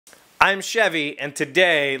I'm Chevy, and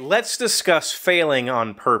today, let's discuss failing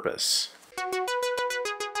on purpose.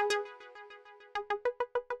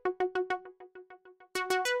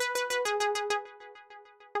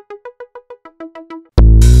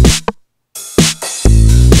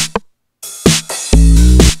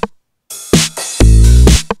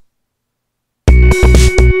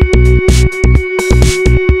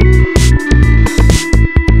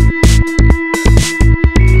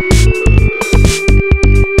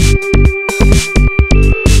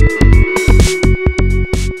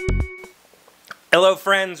 Hello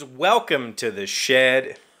friends, welcome to the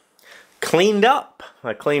shed. Cleaned up.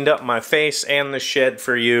 I cleaned up my face and the shed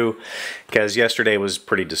for you because yesterday was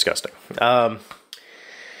pretty disgusting.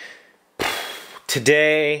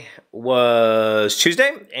 Today was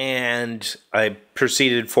Tuesday and I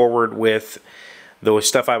proceeded forward with the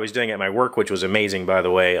stuff I was doing at my work, which was amazing, by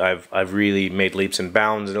the way. I've really made leaps and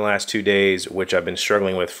bounds in the last 2 days, which I've been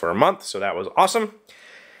struggling with for a month, so that was awesome.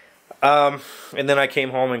 And then I came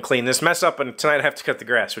home and cleaned this mess up, and tonight I have to cut the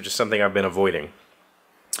grass, which is something I've been avoiding.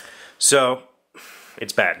 So,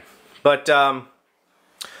 it's bad. But,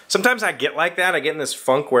 sometimes I get like that. I get in this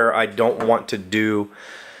funk where I don't want to do,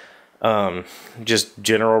 just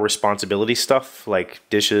general responsibility stuff, like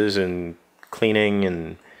dishes and cleaning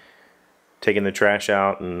and taking the trash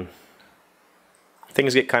out, and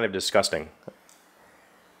things get kind of disgusting.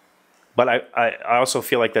 But I also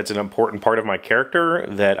feel like that's an important part of my character,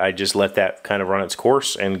 that I just let that kind of run its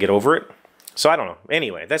course and get over it. So I don't know.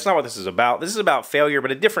 Anyway, that's not what this is about. This is about failure,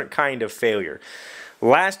 but a different kind of failure.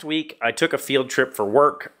 Last week, I took a field trip for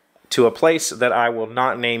work to a place that I will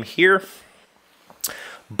not name here,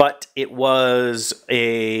 but it was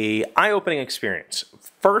an eye-opening experience.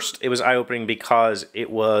 First, it was eye-opening because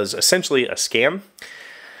it was essentially a scam.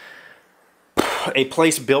 A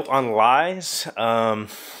place built on lies.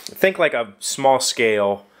 Think like a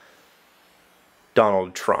small-scale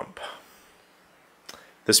Donald Trump.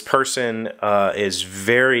 This person is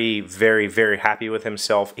very, very, very happy with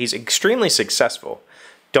himself. He's extremely successful.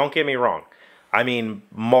 Don't get me wrong. I mean,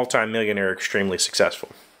 multi-millionaire, extremely successful.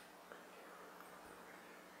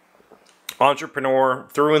 Entrepreneur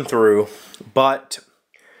through and through, but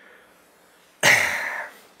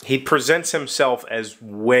he presents himself as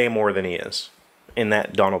way more than he is, in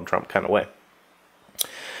that Donald Trump kind of way.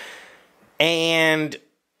 And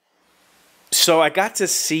so I got to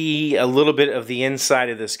see a little bit of the inside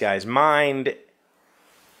of this guy's mind.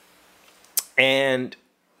 And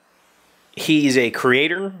he's a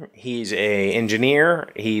creator, he's an engineer,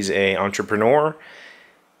 he's an entrepreneur,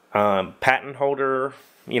 patent holder,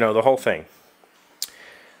 you know, the whole thing.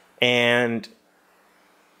 And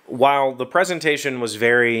while the presentation was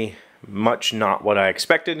very much not what I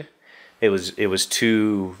expected, it was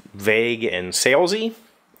too vague and salesy.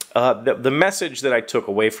 The message that I took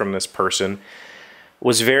away from this person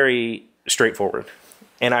was very straightforward.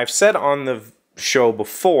 And I've said on the show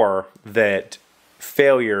before that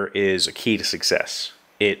failure is a key to success.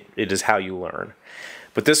 It is how you learn.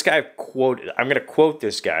 But this guy quoted, I'm going to quote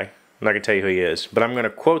this guy. I'm not going to tell you who he is, but I'm going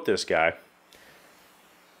to quote this guy.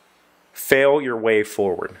 Fail your way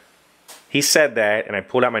forward. He said that, and I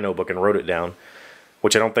pulled out my notebook and wrote it down,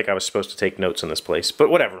 which I don't think I was supposed to take notes in this place, but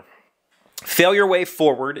whatever. Fail your way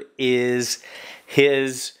forward is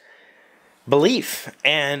his belief,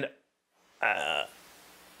 and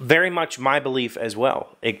very much my belief as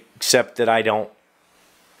well, except that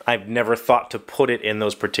I've never thought to put it in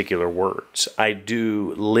those particular words. I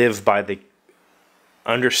do live by the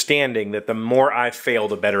understanding that the more I fail,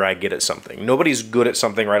 the better I get at something. Nobody's good at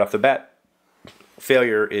something right off the bat.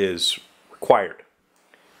 Failure is required.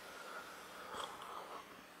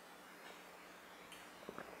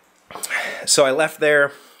 So I left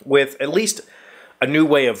there with at least a new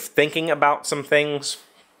way of thinking about some things.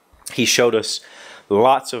 He showed us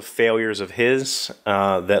lots of failures of his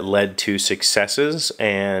that led to successes,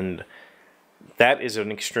 and that is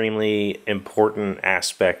an extremely important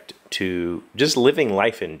aspect to just living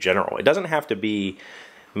life in general. It doesn't have to be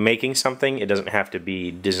making something, it doesn't have to be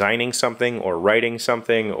designing something or writing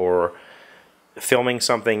something or filming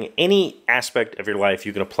something. Any aspect of your life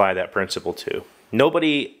you can apply that principle to.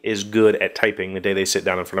 Nobody is good at typing the day they sit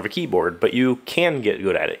down in front of a keyboard, but you can get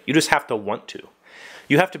good at it. You just have to want to.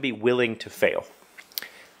 You have to be willing to fail.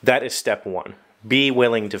 That is step one. Be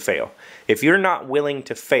willing to fail. If you're not willing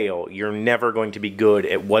to fail, you're never going to be good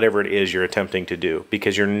at whatever it is you're attempting to do,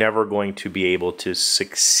 because you're never going to be able to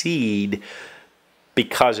succeed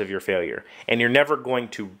because of your failure. And you're never going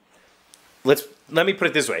to... Let me put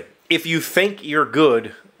it this way. If you think you're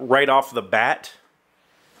good right off the bat,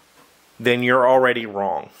 then you're already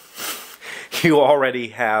wrong. You already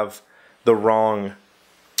have the wrong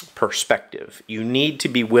perspective. You need to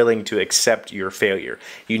be willing to accept your failure.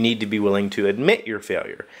 You need to be willing to admit your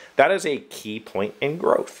failure. That is a key point in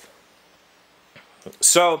growth.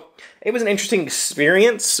 So it was an interesting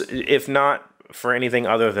experience, if not for anything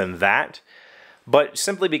other than that, but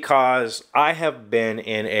simply because I have been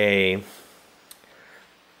in a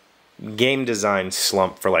game design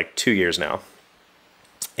slump for like 2 years now.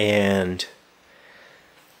 And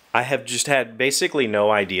I have just had basically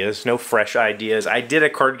no ideas, no fresh ideas. I did a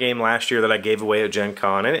card game last year that I gave away at Gen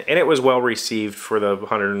Con, and it was well received for the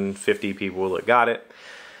 150 people that got it.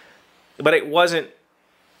 But it wasn't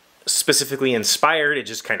specifically inspired, it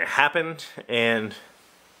just kind of happened.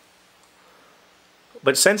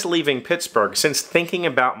 But since leaving Pittsburgh, since thinking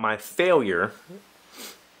about my failure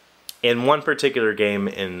in one particular game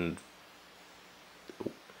in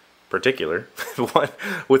particular,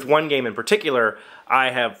 with one game in particular,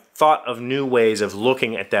 I have thought of new ways of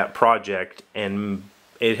looking at that project, and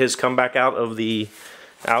it has come back out of the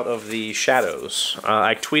shadows.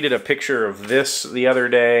 I tweeted a picture of this the other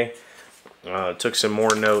day, took some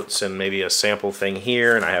more notes and maybe a sample thing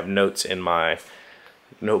here, and I have notes in my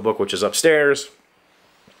notebook, which is upstairs.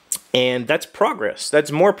 And that's progress.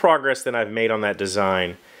 That's more progress than I've made on that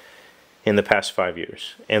design in the past 5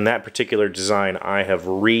 years. And that particular design I have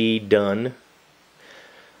redone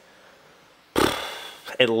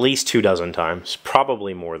at least 24 times,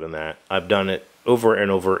 probably more than that. I've done it over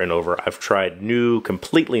and over and over. I've tried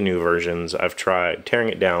completely new versions. I've tried tearing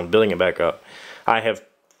it down, building it back up. I have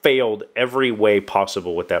failed every way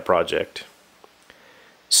possible with that project.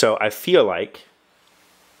 So I feel like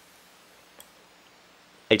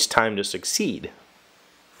it's time to succeed.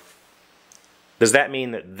 Does that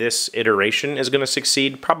mean that this iteration is going to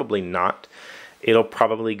succeed? Probably not. It'll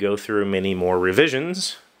probably go through many more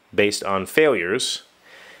revisions based on failures,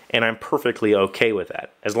 and I'm perfectly okay with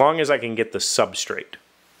that, as long as I can get the substrate,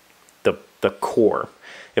 the core.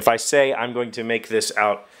 If I say I'm going to make this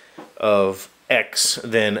out of X,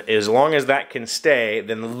 then as long as that can stay,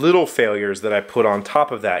 then the little failures that I put on top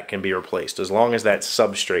of that can be replaced, as long as that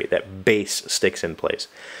substrate, that base, sticks in place.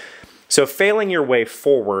 So failing your way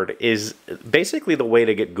forward is basically the way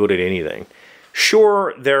to get good at anything.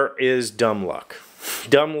 Sure, there is dumb luck.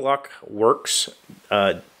 Dumb luck works.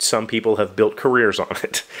 Some people have built careers on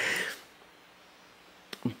it.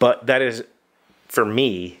 But that is, for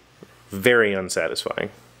me, very unsatisfying.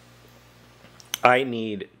 I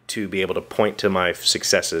need to be able to point to my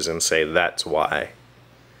successes and say, that's why.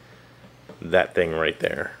 That thing right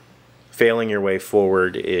there. Failing your way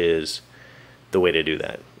forward is the way to do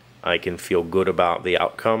that. I can feel good about the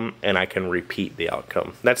outcome, and I can repeat the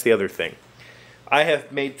outcome. That's the other thing. I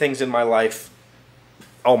have made things in my life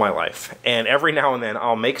all my life, and every now and then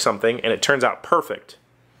I'll make something and it turns out perfect,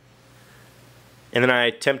 and then I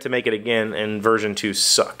attempt to make it again and version 2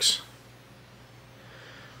 sucks.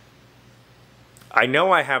 I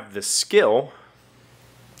know I have the skill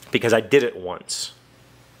because I did it once.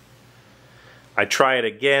 I try it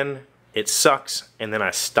again, it sucks, and then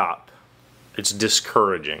I stop. It's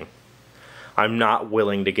discouraging. I'm not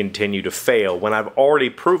willing to continue to fail when I've already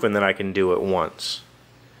proven that I can do it once.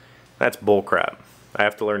 That's bullcrap. I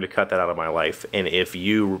have to learn to cut that out of my life. And if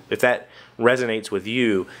that resonates with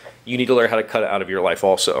you, you need to learn how to cut it out of your life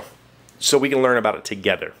also, so we can learn about it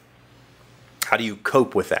together. How do you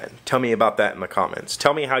cope with that? Tell me about that in the comments.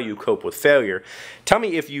 Tell me how you cope with failure. Tell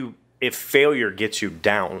me if failure gets you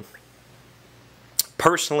down.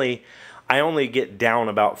 Personally, I only get down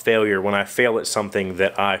about failure when I fail at something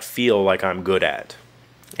that I feel like I'm good at.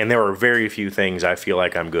 And there are very few things I feel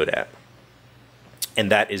like I'm good at. And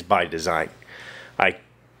that is by design. I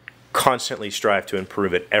constantly strive to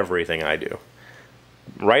improve at everything I do.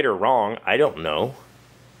 Right or wrong, I don't know.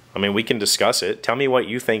 I mean, we can discuss it. Tell me what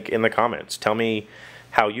you think in the comments. Tell me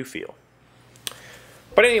how you feel.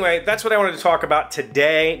 But anyway, that's what I wanted to talk about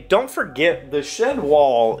today. Don't forget, the shed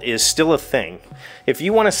wall is still a thing. If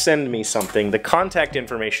you want to send me something, the contact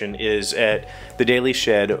information is at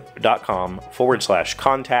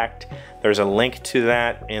thedailyshed.com/contact. There's a link to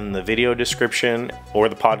that in the video description or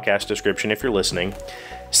the podcast description if you're listening.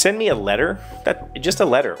 Send me a letter, just a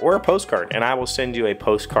letter or a postcard, and I will send you a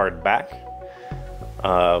postcard back.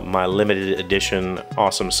 My limited edition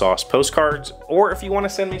Awesome Sauce postcards, or if you want to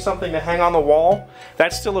send me something to hang on the wall,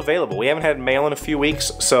 that's still available. We haven't had mail in a few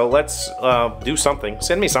weeks, so let's do something.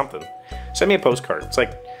 Send me something. Send me a postcard. It's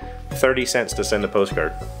like 30 cents to send a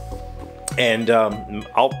postcard, and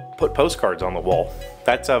I'll put postcards on the wall.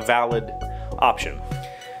 That's a valid option.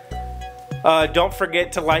 Don't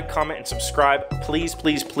forget to like, comment, and subscribe. Please,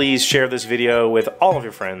 please, please share this video with all of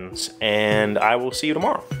your friends, and I will see you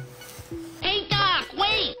tomorrow. Hey, Doc,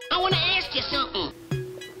 wait! I want to ask you something.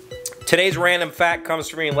 Today's random fact comes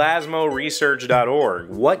from elasmoresearch.org.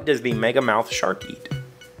 What does the megamouth shark eat?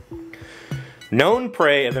 Known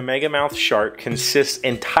prey of the megamouth shark consists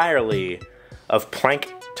entirely of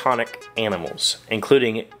planktonic animals,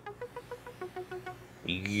 including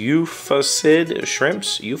euphausid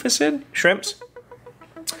shrimps,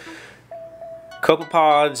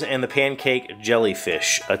 copepods, and the pancake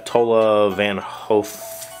jellyfish, Atolla van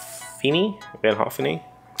Hoffini.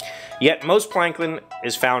 Yet most plankton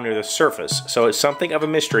is found near the surface, so it's something of a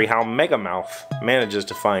mystery how megamouth manages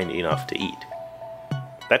to find enough to eat.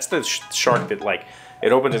 That's the shark that, like,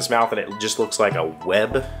 it opens its mouth and it just looks like a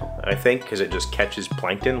web, I think, because it just catches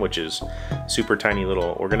plankton, which is super tiny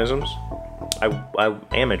little organisms. I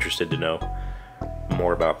am interested to know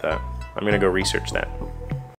more about that. I'm going to go research that.